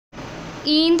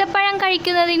ഈന്തപ്പഴം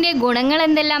കഴിക്കുന്നതിൻ്റെ ഗുണങ്ങൾ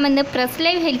എന്തെല്ലാമെന്ന് press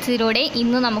live ഹെൽത്തിലൂടെ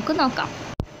ഇന്ന് നമുക്ക് നോക്കാം.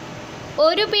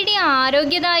 ഒരു പിടി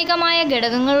ആരോഗ്യദായകമായ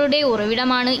ഘടകങ്ങളുടെ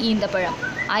ഉറവിടമാണ് ഈന്തപ്പഴം.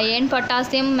 അയൺ,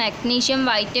 പൊട്ടാസ്യം, മാഗ്നീഷ്യം,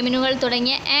 വൈറ്റമിനുകൾ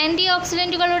തുടങ്ങിയ ആൻറ്റി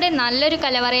ഓക്സിഡൻറ്റുകളുടെ നല്ലൊരു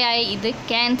കലവറയായ ഇത്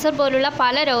ക്യാൻസർ പോലുള്ള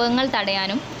പല രോഗങ്ങൾ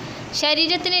തടയാനും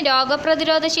ശരീരത്തിന്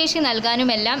രോഗപ്രതിരോധ ശേഷി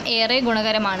നൽകാനുമെല്ലാം ഏറെ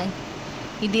ഗുണകരമാണ്.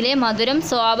 ഇതിലെ മധുരം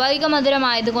സ്വാഭാവിക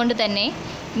മധുരമായതുകൊണ്ട് തന്നെ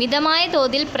മിതമായ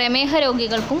തോതിൽ പ്രമേഹ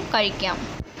രോഗികൾക്കും കഴിക്കാം.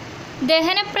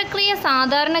 ദഹനപ്രക്രിയ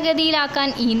സാധാരണഗതിയിലാക്കാൻ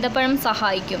ഈന്തപ്പഴം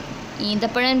സഹായിക്കും.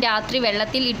 ഈന്തപ്പഴം രാത്രി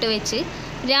വെള്ളത്തിൽ ഇട്ട് വെച്ച്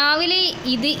രാവിലെ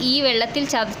ഇത് ഈ വെള്ളത്തിൽ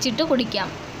ചതച്ചിട്ട് കുടിക്കാം.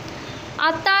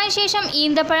 അത്താഴശേഷം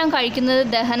ഈന്തപ്പഴം കഴിക്കുന്നത്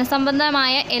ദഹന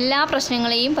സംബന്ധമായ എല്ലാ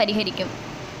പ്രശ്നങ്ങളെയും പരിഹരിക്കും.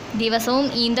 ദിവസവും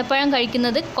ഈന്തപ്പഴം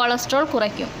കഴിക്കുന്നത് കൊളസ്ട്രോൾ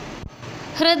കുറയ്ക്കും.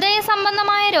 ഹൃദയ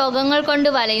സംബന്ധമായ രോഗങ്ങൾ കൊണ്ട്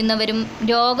വലയുന്നവരും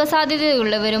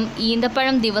രോഗസാധ്യതയുള്ളവരും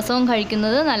ഈന്തപ്പഴം ദിവസവും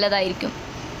കഴിക്കുന്നത് നല്ലതായിരിക്കും.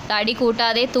 തടി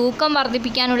കൂട്ടാതെ തൂക്കം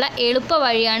വർദ്ധിപ്പിക്കാനുള്ള എളുപ്പ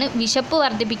വഴിയാണ് വിശപ്പ്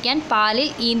വർദ്ധിപ്പിക്കാൻ പാലിൽ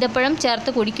ഈന്തപ്പഴം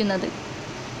ചേർത്ത് കുടിക്കുന്നത്.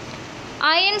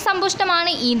 അയൺ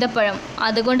സമ്പുഷ്ടമാണ് ഈന്തപ്പഴം.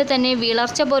 അതുകൊണ്ട് തന്നെ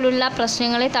വിളർച്ച പോലുള്ള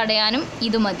പ്രശ്നങ്ങളെ തടയാനും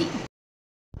ഇത് മതി.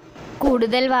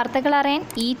 കൂടുതൽ വാർത്തകൾ അറിയാൻ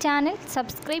ഈ ചാനൽ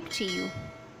സബ്സ്ക്രൈബ് ചെയ്യൂ.